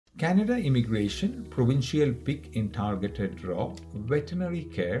Canada Immigration Provincial pick in targeted draw Veterinary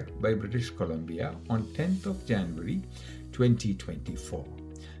Care by British Columbia on 10th of January 2024.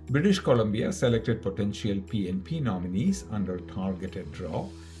 British Columbia selected potential PNP nominees under targeted draw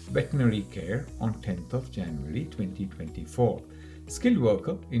Veterinary Care on 10th of January 2024. Skilled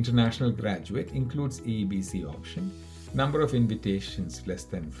worker, international graduate includes EEBC option. Number of invitations less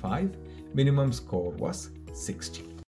than 5. Minimum score was 60.